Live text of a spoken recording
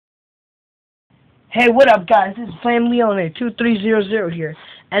Hey, what up, guys? This is Fang Leone 2300 here,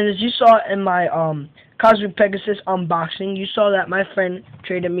 and as you saw in my Cosmic Pegasus unboxing, you saw that my friend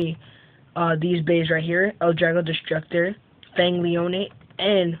traded me these bays right here: El Drago Destructor, Fang Leone,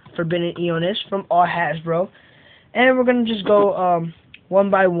 and Forbidden Eonis from all Hasbro. And we're gonna just go one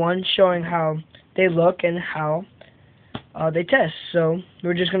by one, showing how they look and how they test. So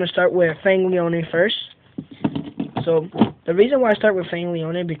we're just gonna start with Fang Leone first. So the reason why I start with Fang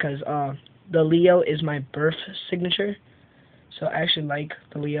Leone because the Leo is my birth signature, so I actually like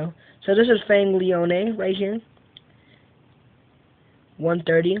the Leo. So this is Fang Leone right here,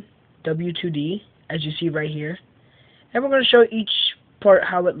 130 W2D, as you see right here. And we're going to show each part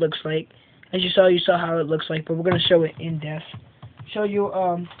how it looks like. As you saw how it looks like, but we're going to show it in depth. Show you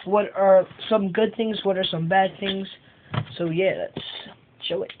what are some good things, what are some bad things. So yeah, let's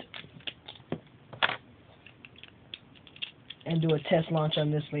show it. And do a test launch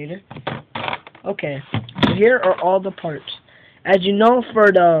on this later. Okay, so here are all the parts. As you know,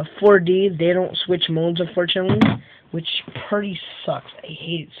 for the 4D, they don't switch modes, unfortunately, which pretty sucks. I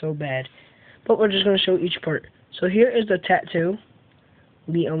hate it so bad. But we're just going to show each part. So here is the tattoo,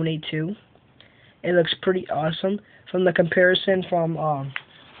 Leone 2. It looks pretty awesome. From the comparison from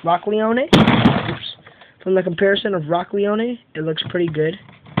Rock Leone, from the comparison of Rock Leone, it looks pretty good.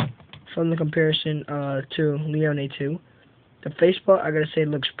 From the comparison to Leone 2. The face part, I gotta say,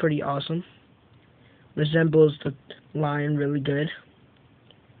 looks pretty awesome. Resembles the lion really good.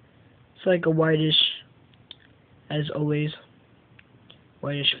 It's like a whitish, as always,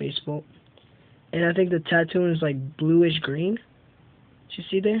 whitish face bolt. And I think the tattoo is like bluish green. Did you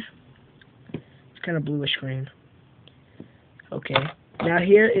see there? It's kind of bluish green. Okay, now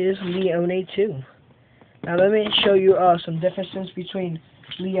here is Leone 2. Now let me show you some differences between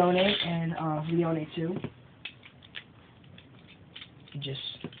Leone and Leone 2. Just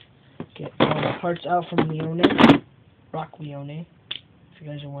get all the parts out from Leone, Rock Leone, if you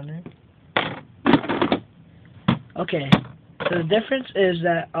guys are wondering. Okay, so the difference is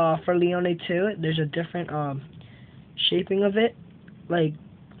that for Leone 2, there's a different shaping of it. Like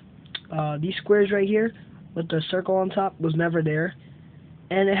these squares right here with the circle on top was never there,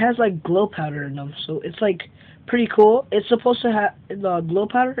 and it has like glow powder in them, so it's like pretty cool. It's supposed to have the glow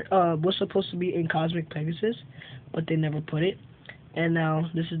powder was supposed to be in Cosmic Pegasus, but they never put it. And now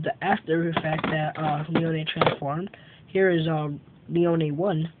this is the after effect that Leone transformed. Here is Leone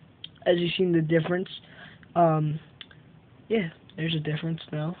 1. As you've seen the difference, yeah, there's a difference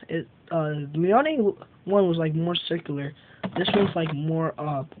now. Leone 1 was like more circular. This one's like more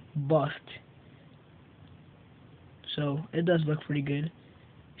buffed. So it does look pretty good.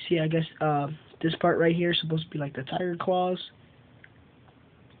 See, I guess this part right here is supposed to be like the tiger claws.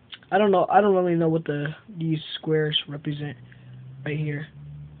 I don't know. I don't really know what these squares represent. Right here,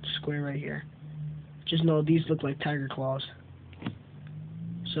 square right here. Just know these look like tiger claws.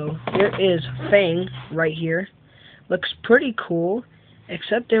 So here is Fang right here. Looks pretty cool,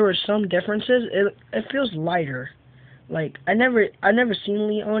 except there were some differences. It feels lighter. Like I never seen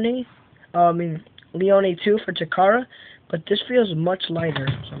Leone. Leone 2 for Takara, but this feels much lighter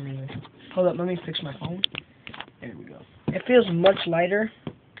for some reason. Hold up, let me fix my phone. There we go. It feels much lighter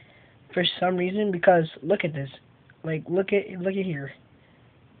for some reason because look at this. Like look at here.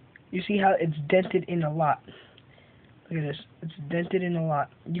 You see how it's dented in a lot. Look at this. It's dented in a lot.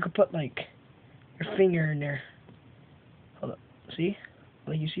 You could put like your finger in there. Hold up. See?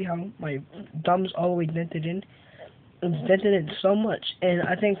 Like you see how my thumb's all the way dented in? It's dented in so much. And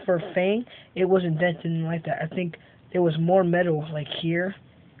I think for Fang, it wasn't dented in like that. I think there was more metal like here,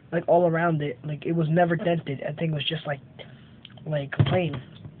 like all around it. Like it was never dented. I think it was just like plain.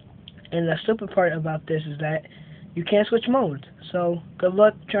 And the stupid part about this is that you can't switch modes, so good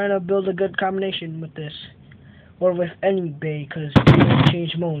luck trying to build a good combination with this, or with any bay, because you don't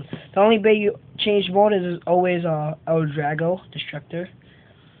change mode. The only bay you change mode is always El Drago Destructor.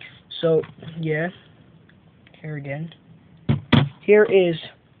 So yeah, here again. Here is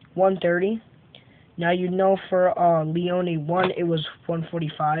 130. Now you know for Leone 1 it was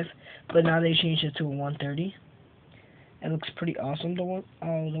 145, but now they changed it to 130. It looks pretty awesome. The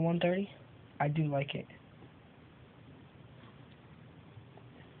 130, I do like it.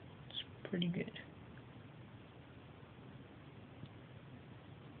 Pretty good.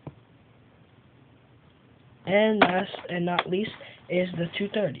 And last and not least is the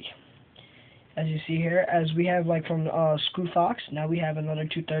 230. As you see here, as we have like from Screw Fox, now we have another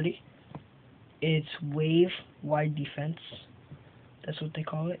 230. It's Wave Wide Defense. That's what they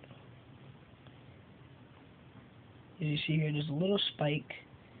call it. As you see here, there's a little spike.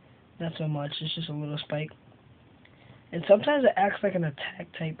 Not so much, it's just a little spike. And sometimes it acts like an attack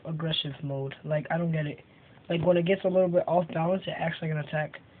type aggressive mode. Like, I don't get it. Like, when it gets a little bit off balance, it acts like an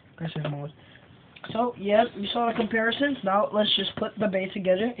attack aggressive mode. So, yeah, you saw the comparisons. Now, let's just put the bait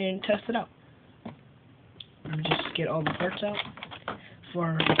together and test it out. Let me just get all the parts out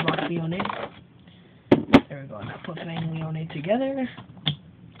for Rock Leone. There we go. Now, put Fang Leone together.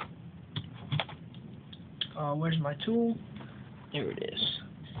 Where's my tool? There it is.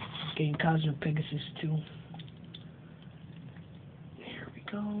 Getting Cosmic Pegasus tool. There we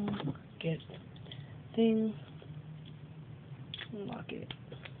go. Get thing. Lock it.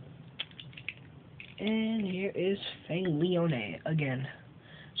 And here is Fang Leone again.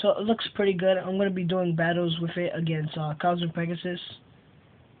 So it looks pretty good. I'm going to be doing battles with it against Cosmic Pegasus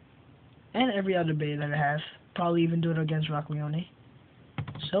and every other bait that I have. Probably even do it against Rock Leone.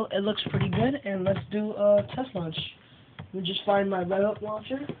 So it looks pretty good, and let's do a test launch. Let me just find my remote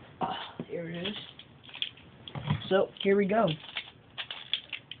launcher. Here it is. So here we go.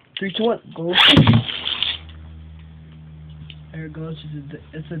 3, 2, 1, go. There it goes.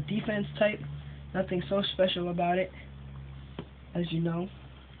 It's a defense type. Nothing so special about it, as you know.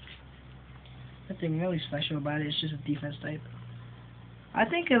 Nothing really special about it. It's just a defense type. I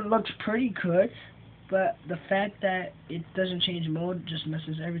think it looks pretty good, but the fact that it doesn't change mode just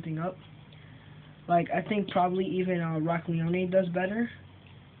messes everything up. Like, I think probably even Rock Leone does better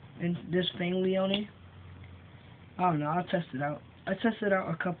than this Fang Leone. I don't know. I'll test it out. I tested it out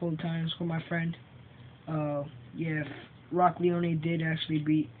a couple of times with my friend. Yeah, Rock Leone did actually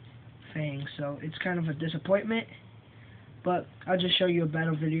beat Fang, so it's kind of a disappointment. But I'll just show you a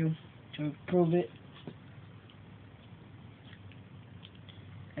battle video to prove it.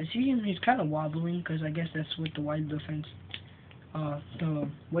 I see him, he's kind of wobbling, because I guess that's what the wide defense, the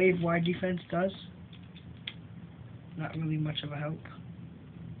wave wide defense does. Not really much of a help.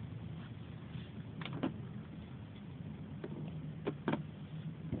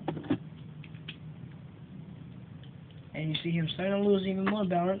 And you see him starting to lose even more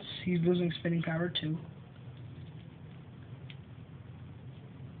balance. He's losing spinning power too.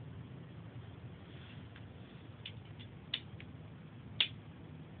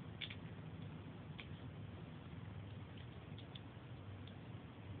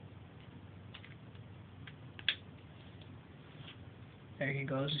 There he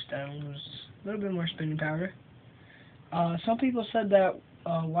goes. He's starting to lose a little bit more spinning power. Some people said that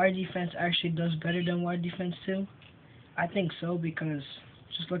wide defense actually does better than wide defense 2. I think so, because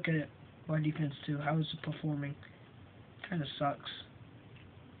just look at it. Wide defense 2. How is it performing? Kind of sucks.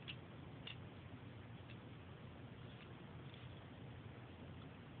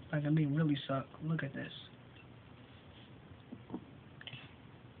 Like, I mean, really suck. Look at this.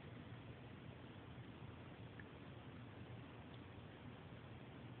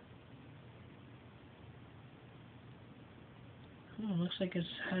 Looks like it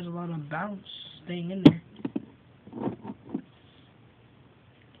has a lot of bounce staying in there.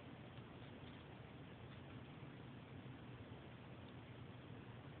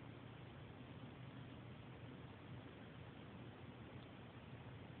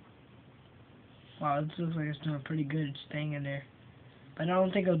 Wow, this looks like it's doing pretty good staying in there. But I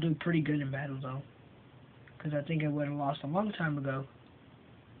don't think it'll do pretty good in battle, though. Because I think it would have lost a long time ago.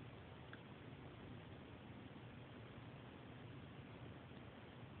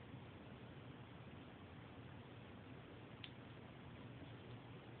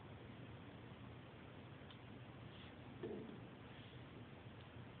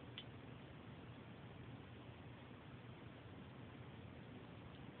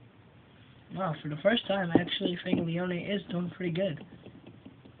 Wow, for the first time, actually, Fang Leone is doing pretty good.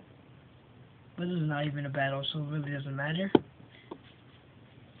 But this is not even a battle, so it really doesn't matter.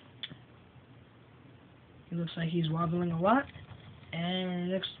 It looks like he's wobbling a lot. And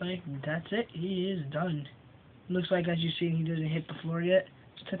it looks like that's it. He is done. It looks like, as you see, he doesn't hit the floor yet.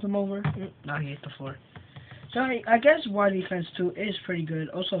 Let's tip him over. Now he hit the floor. So I guess wide defense 2 is pretty good.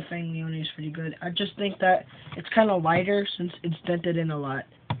 Also, Fang Leone is pretty good. I just think that it's kind of lighter since it's dented in a lot.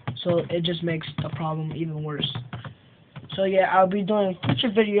 So it just makes the problem even worse. So yeah, I'll be doing future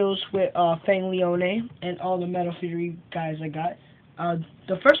videos with Fang Leone and all the Metal Fury guys I got.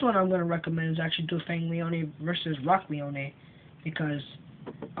 The first one I'm going to recommend is actually do Fang Leone versus Rock Leone, because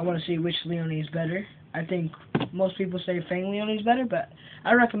I want to see which Leone is better. I think most people say Fang Leone is better, but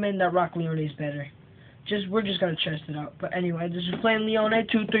I recommend that Rock Leone is better. We're just going to test it out. But anyway, this is Fang Leone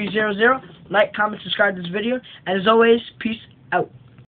 2300. Like, comment, subscribe to this video, and as always, peace out.